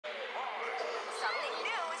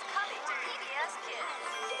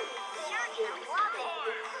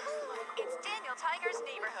Daniel Tiger's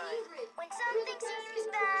Neighborhood. When something seems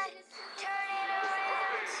bad, turn it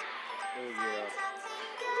around. Find something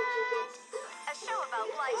good. A show about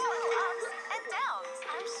life's little ups and downs.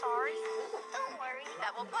 I'm sorry. Don't worry.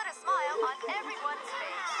 That will put a smile on everyone's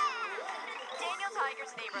face. Daniel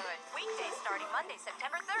Tiger's Neighborhood. Weekdays starting Monday,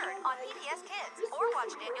 September 3rd on PBS Kids. Or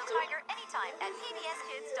watch Daniel Tiger anytime at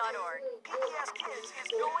pbskids.org. PBS Kids is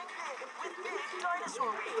going big with Big Dinosaur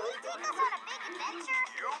Week. Take us on a big adventure.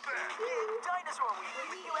 You bet. Big Dinosaur Week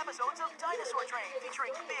with new episodes of Dinosaur Train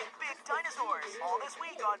featuring big dinosaurs. All this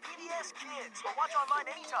week on PBS Kids. Or watch online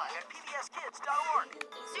anytime at pbskids.org.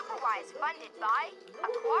 Superwise funded by a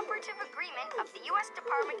cooperative agreement of the U.S.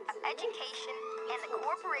 Department of Education and the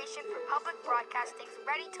Corporation for Public Broadcasting's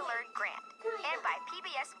Ready to Learn grant, and by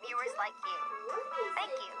PBS viewers like you.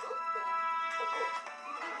 Thank you.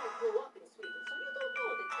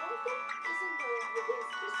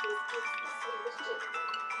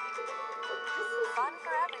 Fun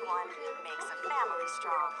for everyone makes a family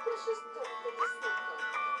strong.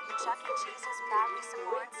 Chuck E. Cheese's proudly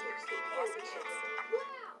supports PBS Kids.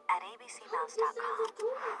 At abcmouse.com,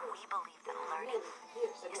 we believe that learning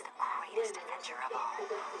is the greatest adventure of all.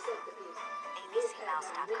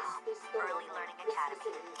 abcmouse.com, Early Learning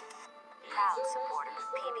Academy. Proud supporter of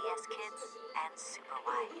PBS Kids and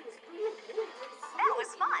Superwide. That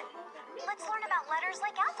was fun. Let's learn about letters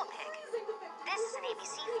like Alphapig. This is an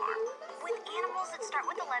ABC farm with animals that start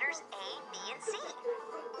with the letters A, B, and C.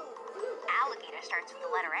 Alligator starts with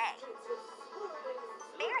the letter A.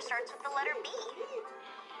 Bear starts with the letter B.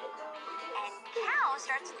 And cow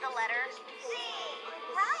starts with the letter C.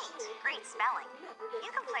 Right. Great spelling.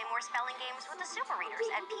 You can play more spelling games with the Super Readers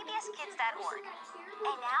at pbskids.org.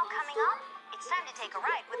 And now coming up, it's time to take a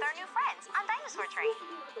ride with our new friends on Dinosaur Train.